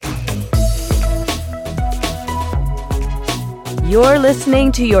You're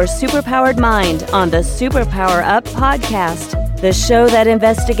listening to Your Superpowered Mind on the Superpower Up podcast, the show that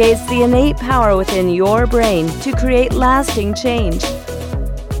investigates the innate power within your brain to create lasting change.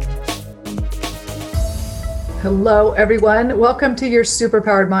 Hello, everyone. Welcome to Your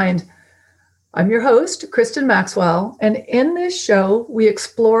Superpowered Mind. I'm your host, Kristen Maxwell, and in this show, we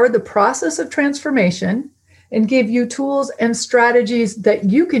explore the process of transformation and give you tools and strategies that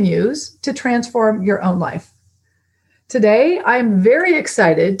you can use to transform your own life. Today, I'm very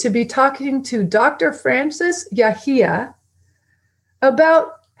excited to be talking to Dr. Frances Yahia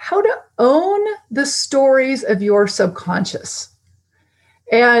about how to own the stories of your subconscious.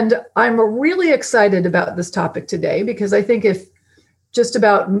 And I'm really excited about this topic today because I think if just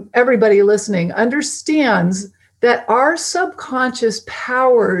about everybody listening understands that our subconscious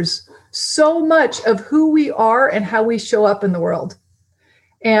powers so much of who we are and how we show up in the world.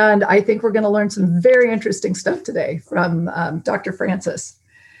 And I think we're going to learn some very interesting stuff today from Dr. Frances.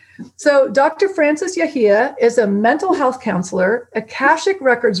 So Dr. Frances Yahia is a mental health counselor, Akashic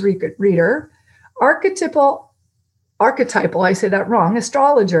Records reader, archetypal, I say that wrong,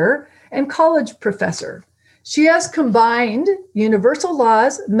 astrologer, and college professor. She has combined universal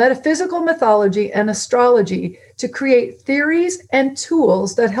laws, metaphysical mythology, and astrology to create theories and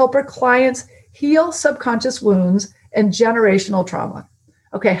tools that help her clients heal subconscious wounds and generational trauma.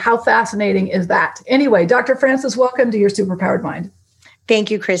 Okay, how fascinating is that? Anyway, Dr. Frances, welcome to Your Superpowered Mind. Thank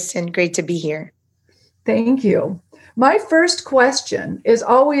you, Kristen. Great to be here. Thank you. My first question is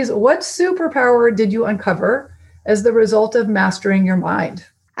always, what superpower did you uncover as the result of mastering your mind?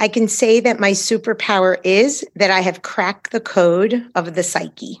 I can say that my superpower is that I have cracked the code of the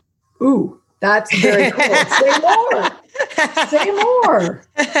psyche. Ooh, that's very cool. Say more. Say more.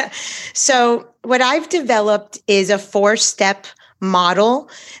 So what I've developed is a 4-step model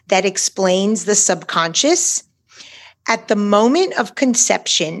that explains the subconscious. At the moment of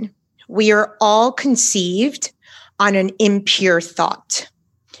conception, we are all conceived on an impure thought.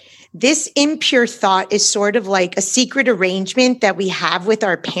 This impure thought is sort of like a secret arrangement that we have with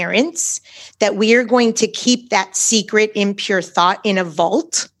our parents, that we are going to keep that secret impure thought in a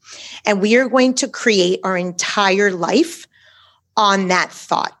vault, and we are going to create our entire life on that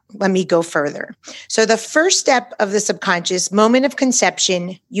thought. Let me go further. So the first step of the subconscious, moment of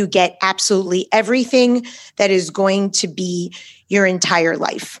conception, you get absolutely everything that is going to be your entire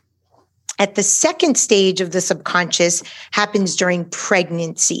life. At the second stage of the subconscious happens during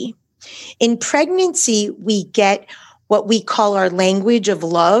pregnancy. In pregnancy, we get what we call our language of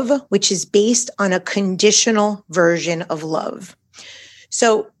love, which is based on a conditional version of love.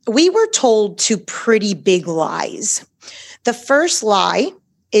 So we were told 2 pretty big lies. The first lie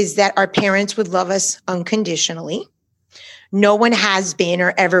is that our parents would love us unconditionally. No one has been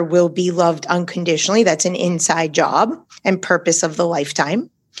or ever will be loved unconditionally. That's an inside job and purpose of the lifetime.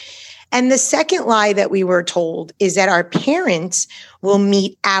 And the second lie that we were told is that our parents will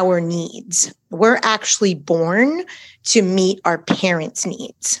meet our needs. We're actually born to meet our parents'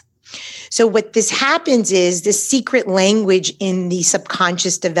 needs. So what this happens is the secret language in the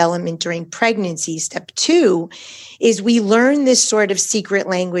subconscious development during pregnancy, step 2, is we learn this sort of secret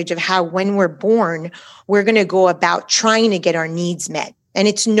language of how when we're born, we're going to go about trying to get our needs met. And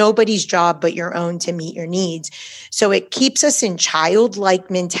it's nobody's job but your own to meet your needs. So it keeps us in childlike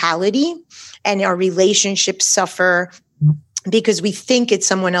mentality, and our relationships suffer because we think it's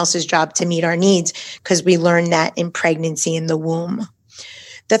someone else's job to meet our needs because we learned that in pregnancy in the womb.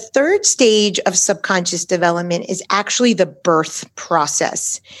 The third stage of subconscious development is actually the birth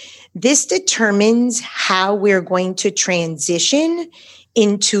process. This determines how we're going to transition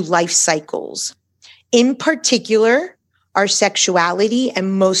into life cycles. In particular, our sexuality,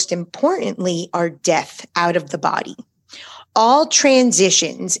 and most importantly, our death out of the body. All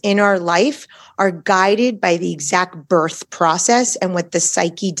transitions in our life are guided by the exact birth process and what the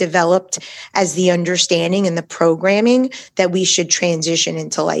psyche developed as the understanding and the programming that we should transition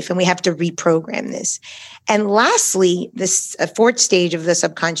into life. And we have to reprogram this. And lastly, this 4th stage of the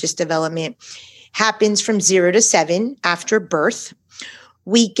subconscious development happens from 0 to 7 after birth.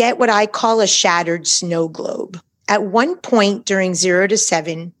 We get what I call a shattered snow globe. At one point during 0 to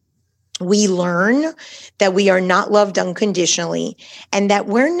 7, we learn that we are not loved unconditionally and that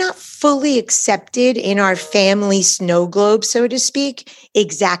we're not fully accepted in our family snow globe, so to speak,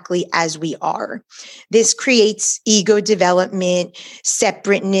 exactly as we are. This creates ego development,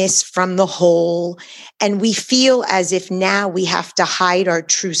 separateness from the whole, and we feel as if now we have to hide our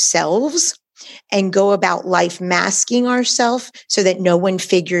true selves and go about life masking ourselves so that no one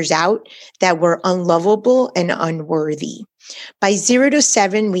figures out that we're unlovable and unworthy. By 0 to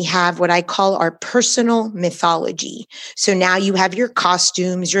 7, we have what I call our personal mythology. So now you have your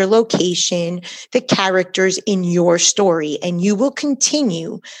costumes, your location, the characters in your story, and you will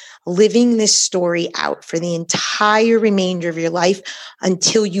continue living this story out for the entire remainder of your life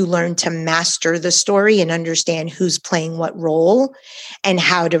until you learn to master the story and understand who's playing what role and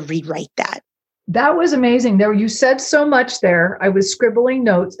how to rewrite that. That was amazing. There, you said so much there. I was scribbling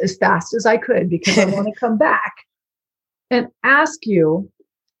notes as fast as I could because I want to come back and ask you,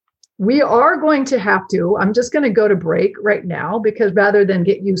 we are going to have to, I'm just going to go to break right now because rather than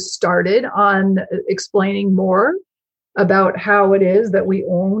get you started on explaining more about how it is that we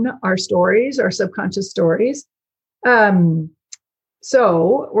own our stories, our subconscious stories. So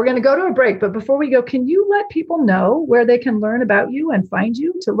we're going to go to a break, but before we go, can you let people know where they can learn about you and find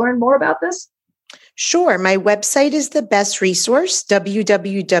you to learn more about this? Sure. My website is the best resource,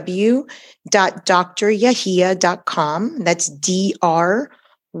 www.dryahia.com. That's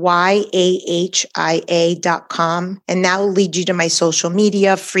DRYAHIA.com. And that will lead you to my social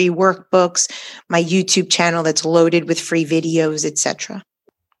media, free workbooks, my YouTube channel that's loaded with free videos, etc.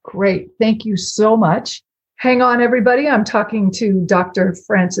 Great. Thank you so much. Hang on, everybody. I'm talking to Dr.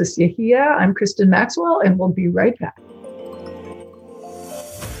 Frances Yahia. I'm Kristen Maxwell, and we'll be right back.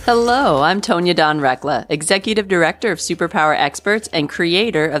 Hello, I'm Tonya Dawn Rekla, Executive Director of Superpower Experts and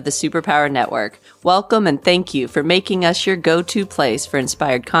creator of the Superpower Network. Welcome and thank you for making us your go-to place for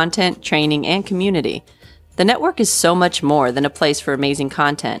inspired content, training, and community. The network is so much more than a place for amazing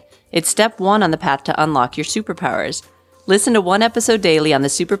content. It's step one on the path to unlock your superpowers. Listen to one episode daily on the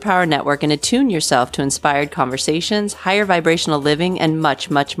Superpower Network and attune yourself to inspired conversations, higher vibrational living, and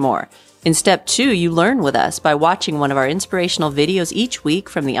much, much more. In step 2, you learn with us by watching one of our inspirational videos each week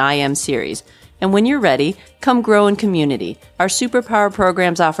from the I Am series. And when you're ready, come grow in community. Our superpower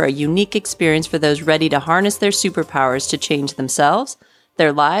programs offer a unique experience for those ready to harness their superpowers to change themselves,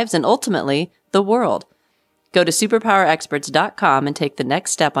 their lives, and ultimately, the world. Go to superpowerexperts.com and take the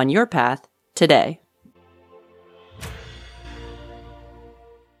next step on your path today.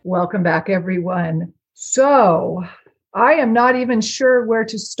 Welcome back, everyone. So, I am not even sure where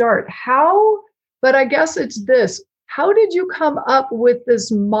to start. But I guess it's this. How did you come up with this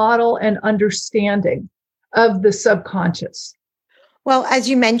model and understanding of the subconscious? Well, as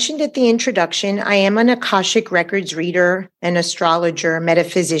you mentioned at the introduction, I am an Akashic Records reader, an astrologer,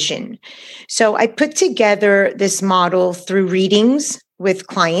 metaphysician. So I put together this model through readings with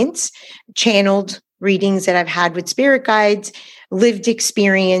clients, channeled readings that I've had with spirit guides, lived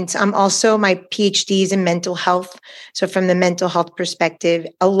experience. I'm also, my PhD is in mental health. So from the mental health perspective,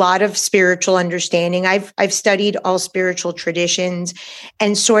 a lot of spiritual understanding. I've studied all spiritual traditions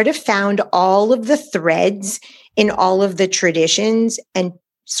and sort of found all of the threads in all of the traditions and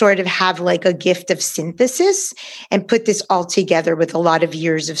sort of have like a gift of synthesis and put this all together with a lot of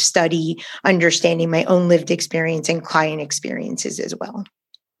years of study, understanding my own lived experience and client experiences as well.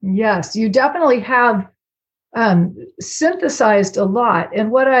 Yes, you definitely have synthesized a lot.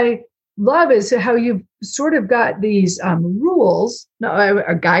 And what I love is how you've sort of got these rules,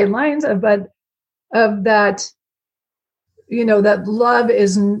 guidelines of that, that love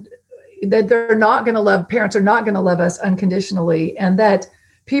isn't, that they're not going to love, parents are not going to love us unconditionally, and that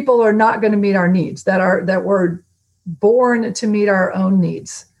people are not going to meet our needs, that we're born to meet our own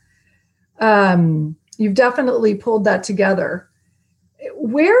needs. You've definitely pulled that together.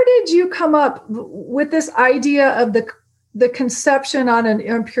 Where did you come up with this idea of the conception on an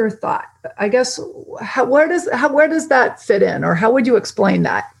impure thought? I guess, where does that fit in, or how would you explain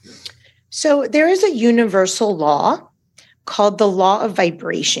that? So there is a universal law called the law of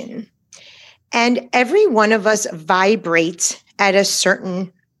vibration. And every one of us vibrates at a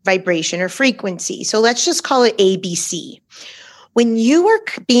certain vibration or frequency. So let's just call it ABC. When you are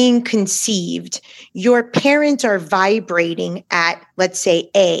being conceived, your parents are vibrating at, let's say,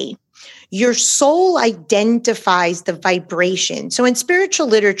 A. Your soul identifies the vibration. So in spiritual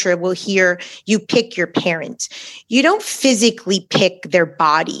literature, we'll hear you pick your parents. You don't physically pick their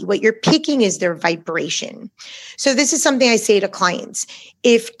body. What you're picking is their vibration. So this is something I say to clients.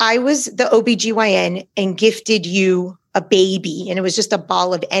 If I was the OBGYN and gifted you a baby and it was just a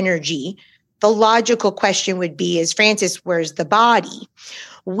ball of energy, the logical question would be, is Frances, where's the body?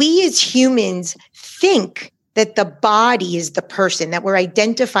 We as humans think that the body is the person, that we're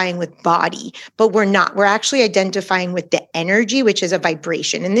identifying with body, but we're not. We're actually identifying with the energy, which is a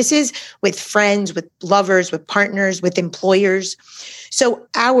vibration. And this is with friends, with lovers, with partners, with employers. So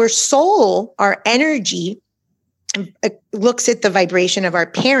our soul, our energy, looks at the vibration of our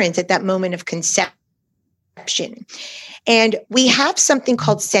parents at that moment of conception. And we have something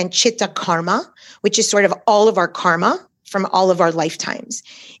called Sanchita karma, which is sort of all of our karma from all of our lifetimes.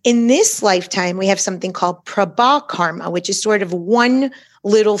 In this lifetime, we have something called prabha karma, which is sort of one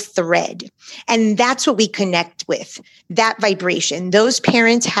little thread. And that's what we connect with, that vibration. Those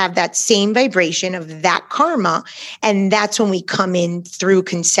parents have that same vibration of that karma. And that's when we come in through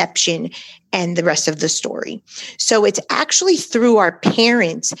conception and the rest of the story. So it's actually through our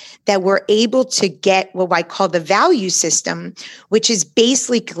parents that we're able to get what I call the value system, which is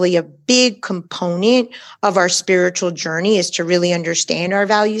basically a big component of our spiritual journey, is to really understand our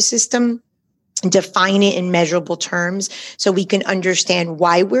value system, define it in measurable terms so we can understand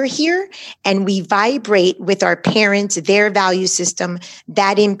why we're here. And we vibrate with our parents, their value system,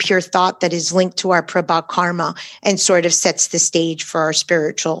 that impure thought that is linked to our prabha karma, and sort of sets the stage for our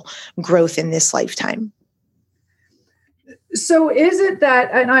spiritual growth in this lifetime. So is it that,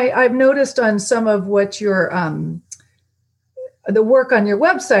 and I've noticed on some of what your, the work on your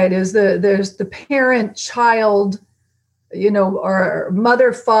website is there's the parent-child, or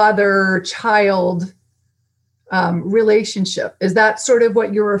mother-father-child relationship. Is that sort of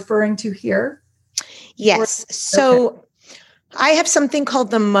what you're referring to here? Yes. So I have something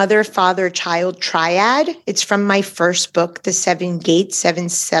called the mother-father-child triad. It's from my first book, The 7 Gates, 7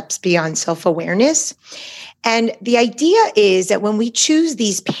 Steps Beyond Self-Awareness. And the idea is that when we choose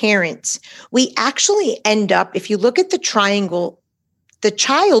these parents, we actually end up, if you look at the triangle, the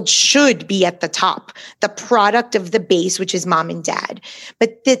child should be at the top, the product of the base, which is mom and dad.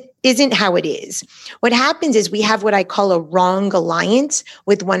 But that isn't how it is. What happens is we have what I call a wrong alliance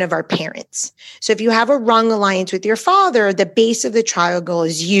with one of our parents. So if you have a wrong alliance with your father, the base of the triangle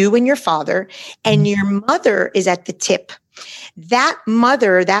is you and your father, and your mother is at the tip. That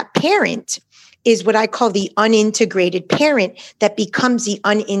mother, that parent, is what I call the unintegrated parent that becomes the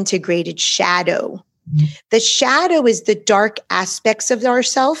unintegrated shadow. The shadow is the dark aspects of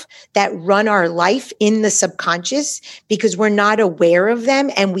ourself that run our life in the subconscious because we're not aware of them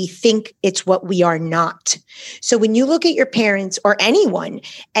and we think it's what we are not. So when you look at your parents or anyone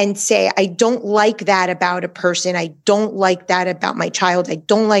and say, I don't like that about a person, I don't like that about my child, I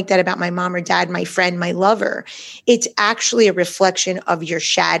don't like that about my mom or dad, my friend, my lover, it's actually a reflection of your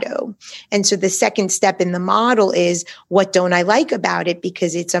shadow. And so the second step in the model is, what don't I like about it?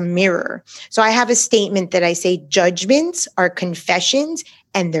 Because it's a mirror. So I have a statement that I say, judgments are confessions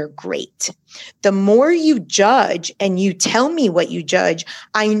and they're great. The more you judge and you tell me what you judge,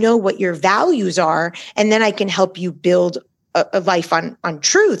 I know what your values are, and then I can help you build a life on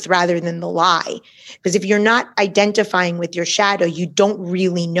truth rather than the lie. Because if you're not identifying with your shadow, you don't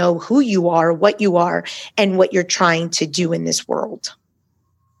really know who you are, and what you're trying to do in this world.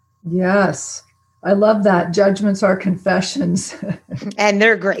 Yes. I love that. Judgments are confessions. And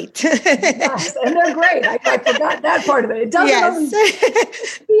they're great. Yes, and they're great. I forgot that part of it. It doesn't always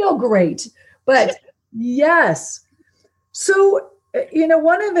feel great, but yes. So,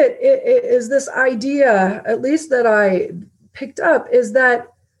 one of it is this idea, at least that I picked up, is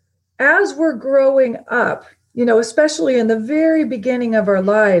that as we're growing up, especially in the very beginning of our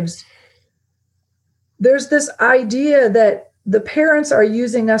lives, there's this idea that the parents are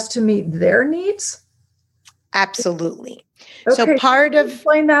using us to meet their needs. Absolutely. Okay. So part of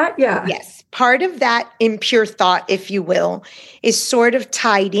explain that. Yeah. Yes. Part of that impure thought, if you will, is sort of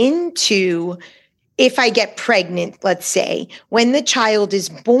tied into, if I get pregnant, let's say, when the child is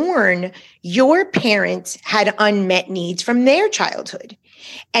born, your parents had unmet needs from their childhood.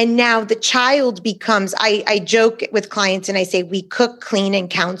 And now the child becomes, I joke with clients and I say, we cook, clean, and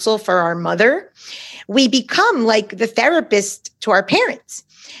counsel for our mother. We become like the therapist to our parents.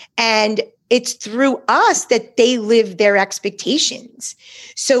 And it's through us that they live their expectations.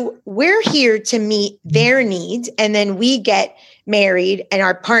 So we're here to meet their needs. And then we get married and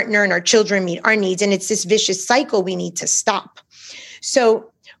our partner and our children meet our needs. And it's this vicious cycle we need to stop.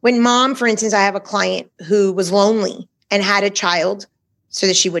 So when mom, for instance, I have a client who was lonely and had a child so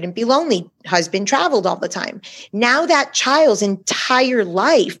that she wouldn't be lonely. Husband traveled all the time. Now that child's entire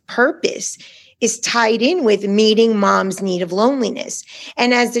life purpose is tied in with meeting mom's need of loneliness.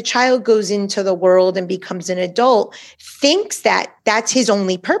 And as the child goes into the world and becomes an adult, thinks that that's his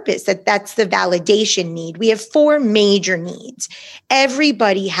only purpose, that that's the validation need. We have 4 major needs.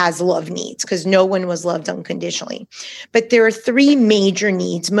 Everybody has love needs because no one was loved unconditionally. But there are 3 major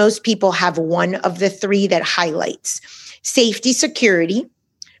needs. Most people have one of the 3 that highlights: safety, security,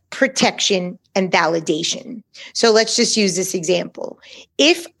 protection, and validation. So let's just use this example.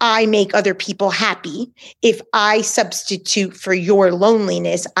 If I make other people happy, if I substitute for your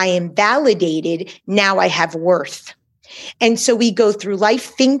loneliness, I am validated. Now I have worth. And so we go through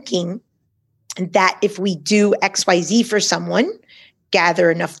life thinking that if we do XYZ for someone,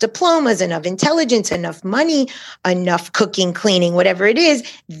 gather enough diplomas, enough intelligence, enough money, enough cooking, cleaning, whatever it is,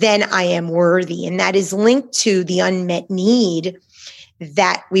 then I am worthy. And that is linked to the unmet need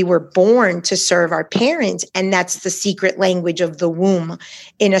that we were born to serve our parents. And that's the secret language of the womb.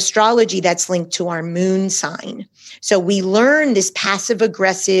 In astrology, that's linked to our moon sign. So we learn this passive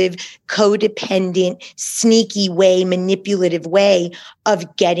aggressive, codependent, sneaky way, manipulative way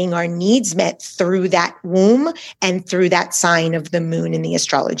of getting our needs met through that womb and through that sign of the moon in the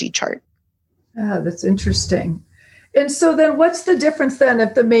astrology chart. Ah, that's interesting. And so then what's the difference then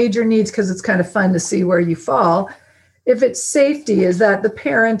if the major needs, because it's kind of fun to see where you fall. If it's safety, is that the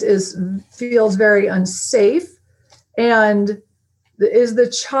parent feels very unsafe, and is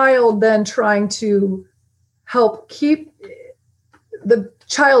the child then trying to help keep the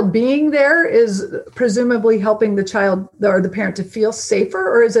child being there, is presumably helping the child or the parent to feel safer,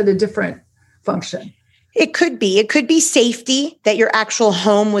 or is it a different function? It could be safety, that your actual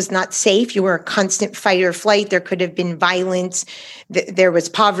home was not safe. You were a constant fight or flight. There could have been violence. There was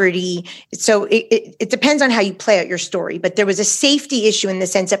poverty. So it depends on how you play out your story. But there was a safety issue in the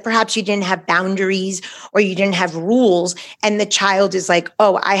sense that perhaps you didn't have boundaries or you didn't have rules. And the child is like,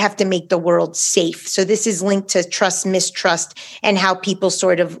 oh, I have to make the world safe. So this is linked to trust, mistrust, and how people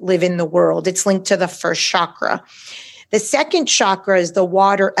sort of live in the world. It's linked to the first chakra. The second chakra is the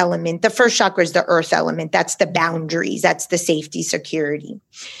water element. The first chakra is the earth element. That's the boundaries. That's the safety, security.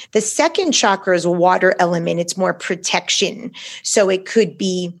 The second chakra is a water element. It's more protection. So it could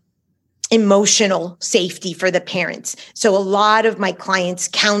be emotional safety for the parents. So a lot of my clients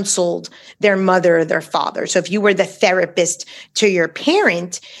counseled their mother or their father. So if you were the therapist to your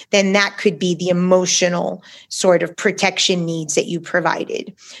parent, then that could be the emotional sort of protection needs that you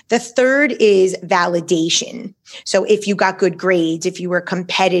provided. The third is validation. So if you got good grades, if you were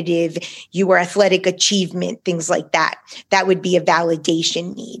competitive, you were athletic achievement, things like that, that would be a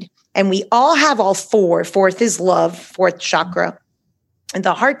validation need. And we all have all four. Fourth is love, fourth chakra, and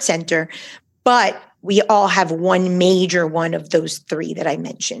the heart center, but we all have one major one of those three that I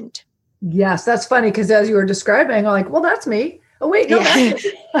mentioned. Yes, that's funny because as you were describing, I'm like, well, that's me. Oh, wait, no, that's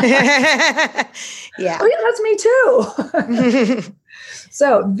me. Yeah. Oh, yeah, that's me too.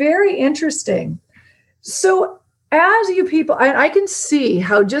 So very interesting. So as you people, I can see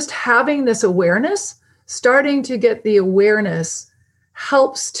how just having this awareness, starting to get the awareness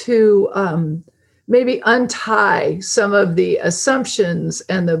helps to maybe untie some of the assumptions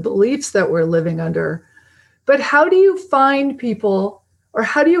and the beliefs that we're living under. But how do you find people, or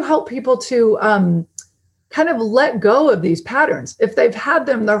how do you help people to kind of let go of these patterns if they've had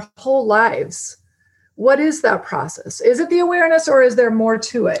them their whole lives? What is that process? Is it the awareness, or is there more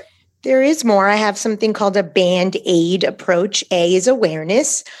to it? There is more. I have something called a Band-Aid approach. A is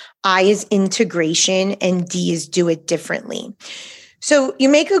awareness, I is integration, and D is do it differently. So you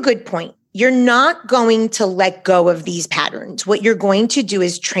make a good point. You're not going to let go of these patterns. What you're going to do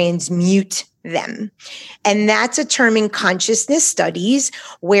is transmute them. And that's a term in consciousness studies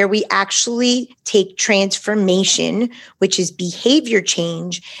where we actually take transformation, which is behavior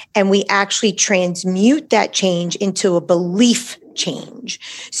change, and we actually transmute that change into a belief change.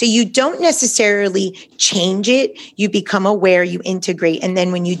 So you don't necessarily change it. You become aware, you integrate. And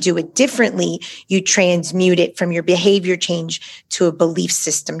then when you do it differently, you transmute it from your behavior change to a belief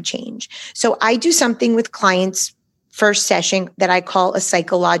system change. So I do something with clients first session that I call a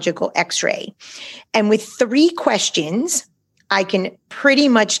psychological x-ray. And with 3 questions, I can pretty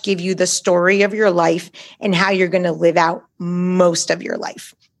much give you the story of your life and how you're going to live out most of your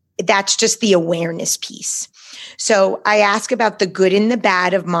life. That's just the awareness piece. So I ask about the good and the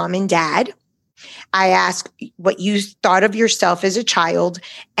bad of mom and dad. I ask what you thought of yourself as a child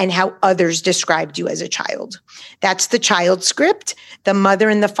and how others described you as a child. That's the child script. The mother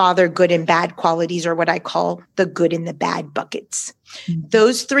and the father good and bad qualities are what I call the good and the bad buckets. Mm-hmm.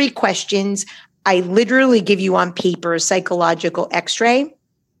 Those 3 questions, I literally give you on paper a psychological x-ray,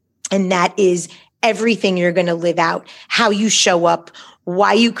 and that is everything you're going to live out, how you show up,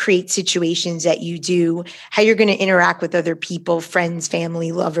 why you create situations that you do, how you're going to interact with other people, friends,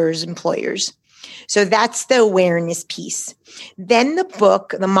 family, lovers, employers. So that's the awareness piece. Then the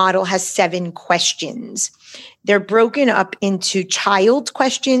book, the model, has 7 questions. They're broken up into child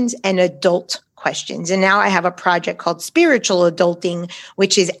questions and adult questions. And now I have a project called Spiritual Adulting,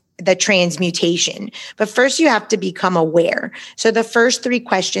 which is the transmutation. But first you have to become aware. So the first 3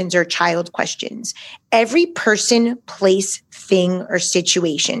 questions are child questions. Every person, place, thing, or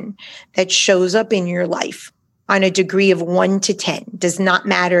situation that shows up in your life on a degree of 1 to 10, does not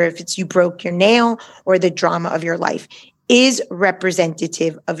matter if it's you broke your nail or the drama of your life, is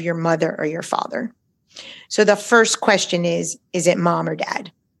representative of your mother or your father. So the first question is it mom or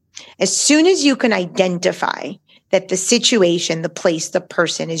dad? As soon as you can identify that the situation, the place, the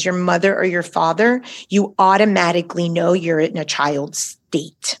person is your mother or your father, you automatically know you're in a child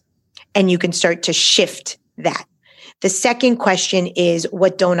state and you can start to shift that. The second question is,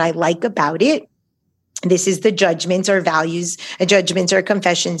 what don't I like about it? This is the judgments or values, judgments or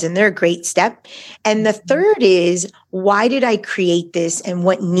confessions, and they're a great step. And the third is, why did I create this and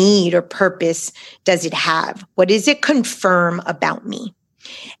what need or purpose does it have? What does it confirm about me?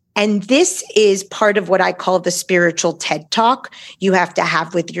 And this is part of what I call the spiritual TED Talk you have to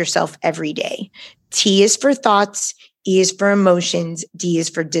have with yourself every day. T is for thoughts. E is for emotions, D is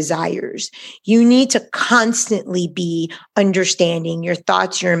for desires. You need to constantly be understanding your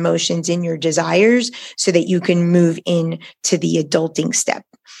thoughts, your emotions, and your desires so that you can move into the adulting step.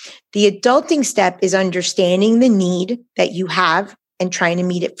 The adulting step is understanding the need that you have and trying to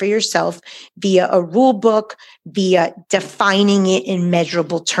meet it for yourself via a rule book, via defining it in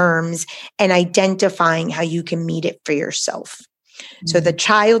measurable terms, and identifying how you can meet it for yourself. So the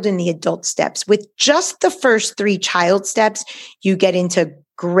child and the adult steps, with just the first 3 child steps, you get into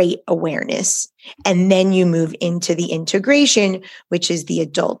great awareness. And then you move into the integration, which is the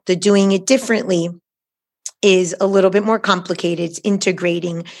adult. The doing it differently is a little bit more complicated. It's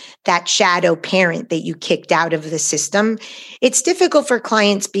integrating that shadow parent that you kicked out of the system. It's difficult for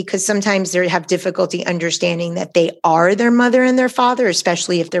clients because sometimes they have difficulty understanding that they are their mother and their father,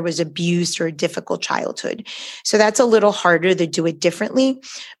 especially if there was abuse or a difficult childhood. So that's a little harder to do it differently.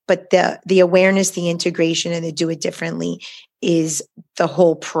 But the awareness, the integration, and the do it differently is the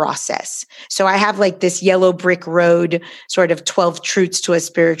whole process. So I have like this yellow brick road, sort of 12 truths to a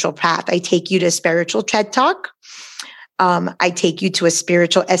spiritual path. I take you to a spiritual TED Talk. I take you to a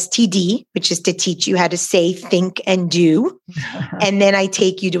spiritual STD, which is to teach you how to say, think, and do. And then I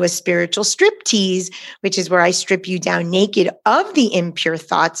take you to a spiritual striptease, which is where I strip you down naked of the impure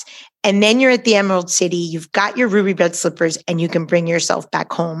thoughts. And then you're at the Emerald City, you've got your ruby red slippers, and you can bring yourself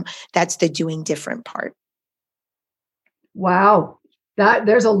back home. That's the doing different part. Wow.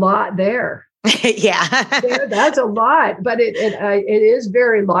 There's a lot there. Yeah. That's a lot, but it is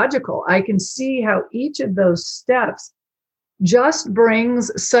very logical. I can see how each of those steps just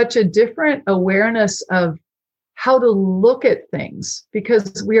brings such a different awareness of how to look at things,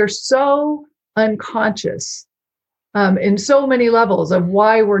 because we are so unconscious in so many levels of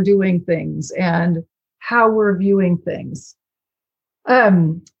why we're doing things and how we're viewing things.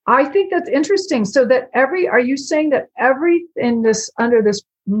 I think that's interesting. So that are you saying that under this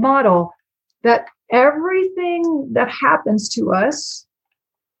model, that everything that happens to us,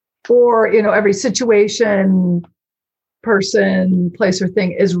 or, every situation, person, place, or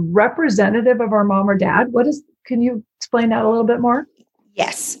thing is representative of our mom or dad? Can you explain that a little bit more?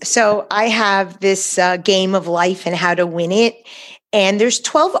 Yes. So I have this game of life and how to win it. And there's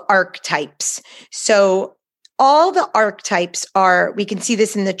 12 archetypes. So all the archetypes we can see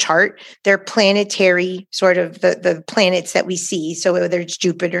this in the chart, they're planetary, sort of the planets that we see. So whether it's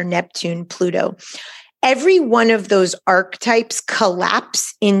Jupiter, Neptune, Pluto, every one of those archetypes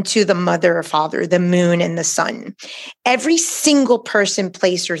collapse into the mother or father, the moon and the sun. Every single person,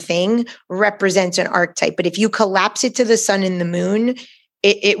 place, or thing represents an archetype. But if you collapse it to the sun and the moon,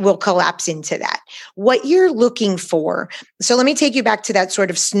 it will collapse into that. What you're looking for. So let me take you back to that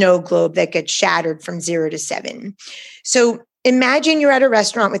sort of snow globe that gets shattered from 0 to 7. So imagine you're at a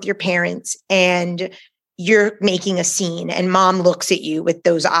restaurant with your parents and you're making a scene and mom looks at you with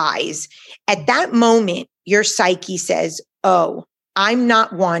those eyes. At that moment, your psyche says, oh, I'm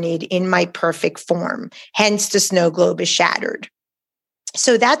not wanted in my perfect form. Hence the snow globe is shattered.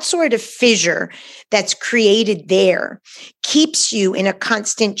 So that sort of fissure that's created there keeps you in a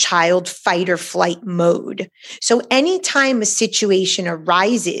constant child fight or flight mode. So anytime a situation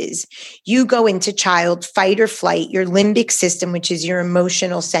arises, you go into child fight or flight, your limbic system, which is your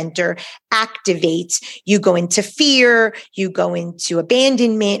emotional center, activates. You go into fear, you go into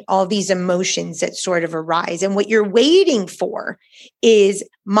abandonment, all these emotions that sort of arise. And what you're waiting for is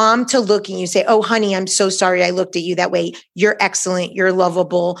mom to look and you say, oh, honey, I'm so sorry I looked at you that way. You're excellent. You're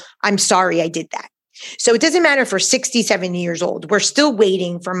lovable. I'm sorry I did that. So it doesn't matter if we're 60, 70 years old. We're still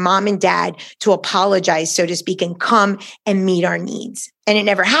waiting for mom and dad to apologize, so to speak, and come and meet our needs. And it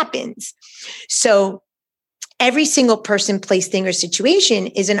never happens. So every single person, place, thing, or situation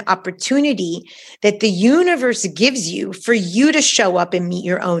is an opportunity that the universe gives you for you to show up and meet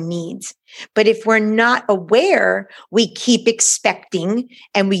your own needs. But if we're not aware, we keep expecting,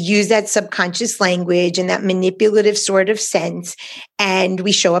 and we use that subconscious language and that manipulative sort of sense. And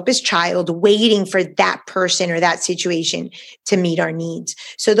we show up as child waiting for that person or that situation to meet our needs.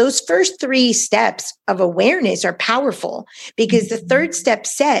 So those first 3 steps of awareness are powerful, because the third step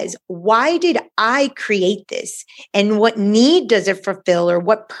says, why did I create this? And what need does it fulfill, or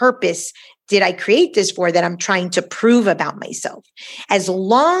what purpose did I create this for that I'm trying to prove about myself? As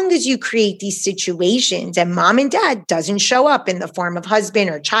long as you create these situations and mom and dad doesn't show up in the form of husband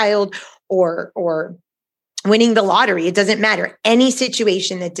or child or winning the lottery, it doesn't matter. Any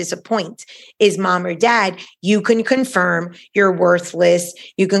situation that disappoints is mom or dad, you can confirm you're worthless.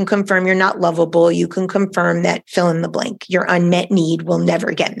 You can confirm you're not lovable. You can confirm that fill in the blank. Your unmet need will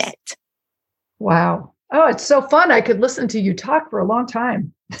never get met. Wow. Oh, it's so fun. I could listen to you talk for a long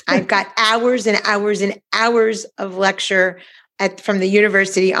time. I've got hours and hours and hours of lecture from the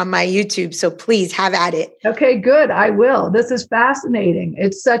university on my YouTube. So please have at it. Okay, good. I will. This is fascinating.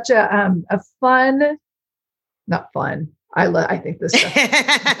 It's such a fun, not fun. I think this stuff.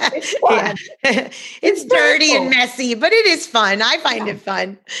 It's fun. Yeah. It's dirty and messy, but it is fun. I find it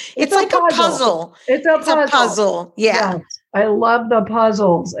fun. It's like a puzzle. It's a puzzle. Yeah. Yes. I love the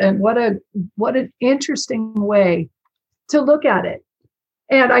puzzles, and what an interesting way to look at it.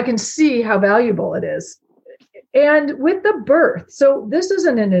 And I can see how valuable it is. And with the birth, so this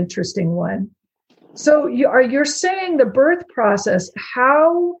isn't an interesting one. So you're saying the birth process,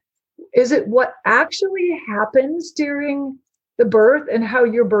 how is it, what actually happens during the birth and how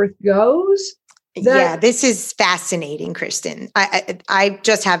your birth goes? Yeah, this is fascinating, Kristen. I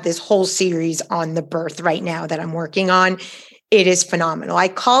just have this whole series on the birth right now that I'm working on. It is phenomenal. I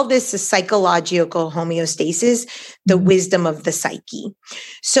call this a psychological homeostasis, the wisdom of the psyche.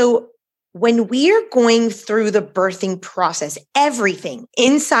 So when we are going through the birthing process, everything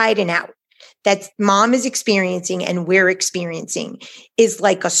inside and out that mom is experiencing and we're experiencing is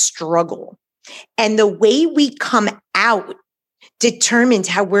like a struggle. And the way we come out determines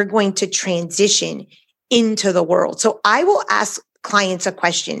how we're going to transition into the world. So I will ask clients a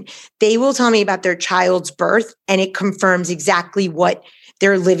question. They will tell me about their child's birth, and it confirms exactly what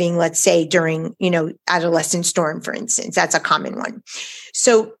they're living, let's say during, adolescent storm, for instance. That's a common one.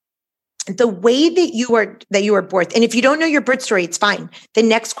 So the way that you are birthed, and if you don't know your birth story, it's fine. The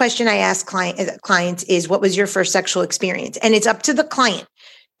next question I ask clients is, what was your first sexual experience? And it's up to the client.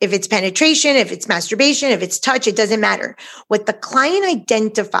 If it's penetration, if it's masturbation, if it's touch, it doesn't matter. What the client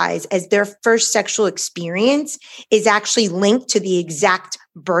identifies as their first sexual experience is actually linked to the exact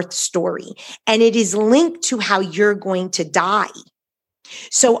birth story. And it is linked to how you're going to die.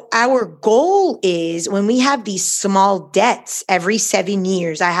 So our goal is, when we have these small deaths every 7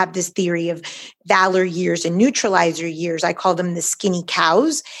 years, I have this theory of valor years and neutralizer years. I call them the skinny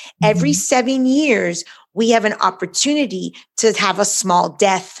cows. Every 7 years, we have an opportunity to have a small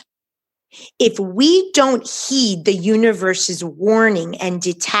death. If we don't heed the universe's warning and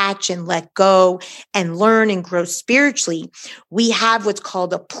detach and let go and learn and grow spiritually, we have what's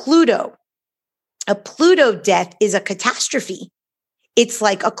called a Pluto. A Pluto death is a catastrophe. It's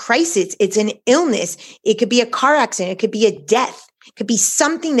like a crisis. It's an illness. It could be a car accident. It could be a death. It could be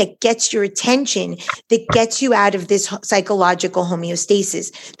something that gets your attention, that gets you out of this psychological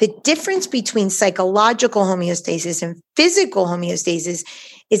homeostasis. The difference between psychological homeostasis and physical homeostasis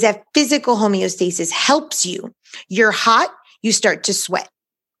is that physical homeostasis helps you. You're hot, you start to sweat.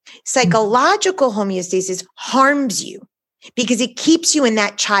 Psychological homeostasis harms you, because it keeps you in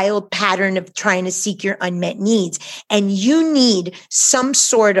that child pattern of trying to seek your unmet needs. And you need some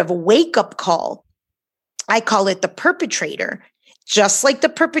sort of wake-up call. I call it the perpetrator. Just like the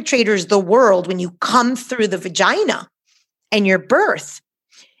perpetrator is the world, when you come through the vagina and your birth,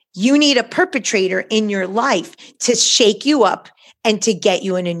 you need a perpetrator in your life to shake you up and to get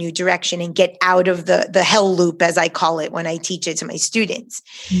you in a new direction and get out of the hell loop, as I call it when I teach it to my students.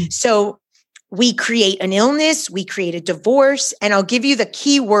 So we create an illness, we create a divorce, and I'll give you the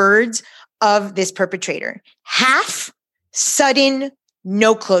key words of this perpetrator. Half, sudden,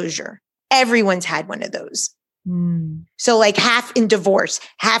 no closure. Everyone's had one of those. So like half in divorce,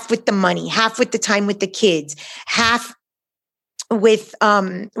 half with the money, half with the time with the kids, half with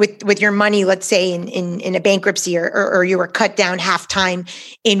your money, let's say in a bankruptcy, or you were cut down half time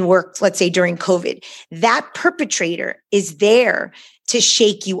in work, let's say during COVID. That perpetrator is there to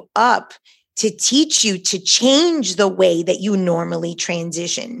shake you up, to teach you to change the way that you normally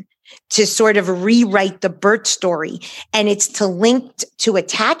transition, to sort of rewrite the birth story. And it's to link to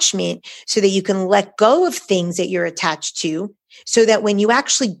attachment so that you can let go of things that you're attached to, so that when you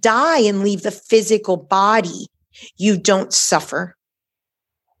actually die and leave the physical body, you don't suffer.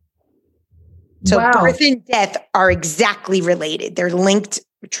 So Wow. birth and death are exactly related. They're linked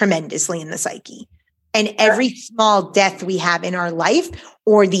tremendously in the psyche. And every small death we have in our life,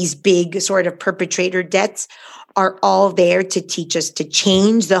 or these big sort of perpetrator deaths, are all there to teach us to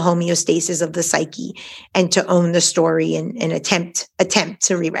change the homeostasis of the psyche and to own the story and attempt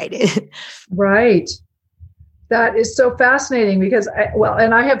to rewrite it. Right. That is so fascinating because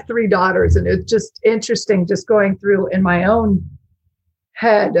I have 3 daughters, and it's just interesting just going through in my own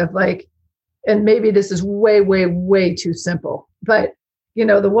head of like, and maybe this is way, way, way too simple, but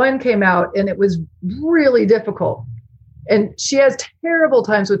the one came out and it was really difficult, and she has terrible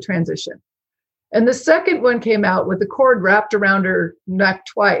times with transition. And the second one came out with the cord wrapped around her neck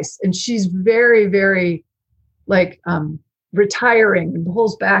twice, and she's very, very like retiring and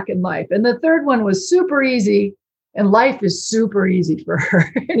pulls back in life. And the third one was super easy, and life is super easy for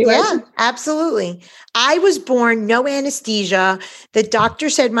her. Anyway. Yeah, absolutely. I was born, no anesthesia. The doctor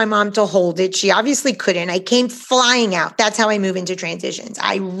said my mom to hold it. She obviously couldn't. I came flying out. That's how I move into transitions.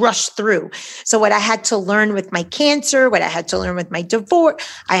 I rushed through. So what I had to learn with my cancer, what I had to learn with my divorce,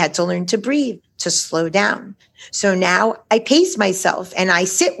 I had to learn to breathe, to slow down. So now I pace myself and I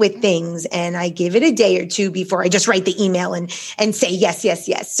sit with things and I give it a day or two before I just write the email and say yes, yes,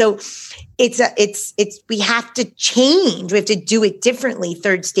 yes. So we have to change. We have to do it differently.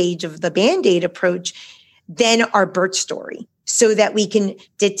 Third stage of the Band-Aid approach than our birth story, so that we can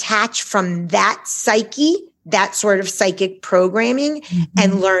detach from that psyche, that sort of psychic programming,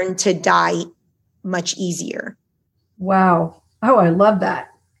 and learn to die much easier. Wow. Oh, I love that.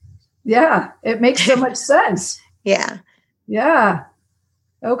 Yeah, it makes so much sense. Yeah. Yeah.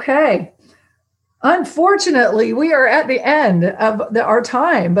 Okay. Unfortunately, we are at the end of our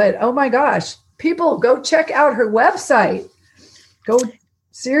time, but oh my gosh, people go check out her website. Go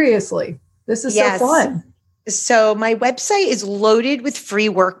seriously. This is so fun. So my website is loaded with free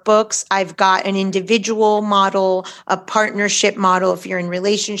workbooks. I've got an individual model, a partnership model if you're in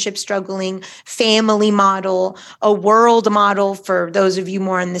relationship struggling, family model, a world model for those of you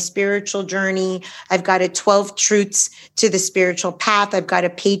more on the spiritual journey. I've got a 12 truths to the spiritual path. I've got a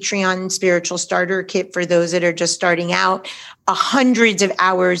Patreon spiritual starter kit for those that are just starting out. Hundreds of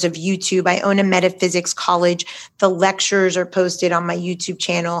hours of YouTube. I own a metaphysics college. The lectures are posted on my YouTube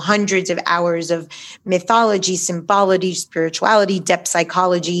channel. Hundreds of hours of mythology, symbology, spirituality, depth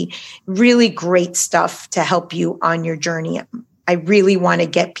psychology. Really great stuff to help you on your journey. I really want to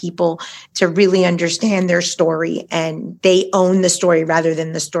get people to really understand their story, and they own the story rather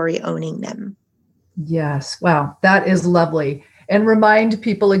than the story owning them. Yes. Wow. That is lovely. And remind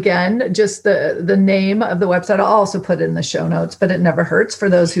people again, just the name of the website. I'll also put it in the show notes, but it never hurts for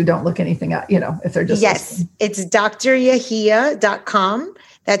those who don't look anything up, if they're just listening. It's dryahia.com.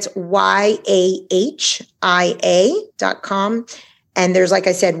 That's YAHIA.com. And there's, like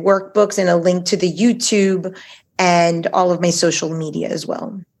I said, workbooks and a link to the YouTube and all of my social media as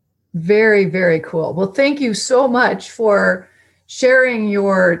well. Very, very cool. Well, thank you so much for sharing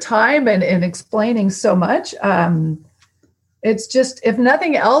your time and explaining so much. It's just, if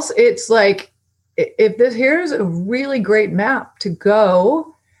nothing else, it's like, here's a really great map to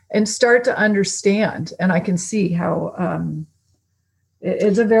go and start to understand. And I can see how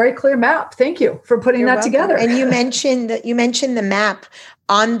it's a very clear map. Thank you for putting that together. And you mentioned the map.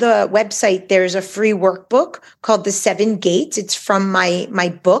 On the website, there's a free workbook called The 7 Gates. It's from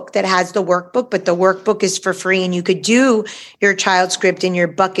my book that has the workbook, but the workbook is for free, and you could do your child script in your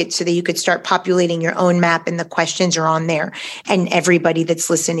bucket so that you could start populating your own map, and the questions are on there. And everybody that's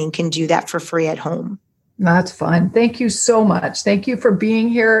listening can do that for free at home. That's fun. Thank you so much. Thank you for being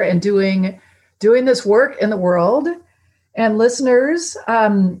here and doing this work in the world. And listeners,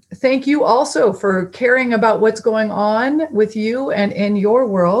 thank you also for caring about what's going on with you and in your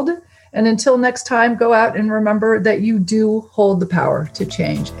world. And until next time, go out and remember that you do hold the power to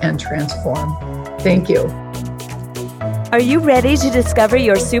change and transform. Thank you. Are you ready to discover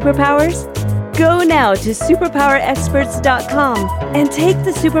your superpowers? Go now to superpowerexperts.com and take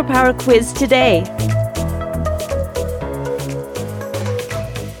the superpower quiz today.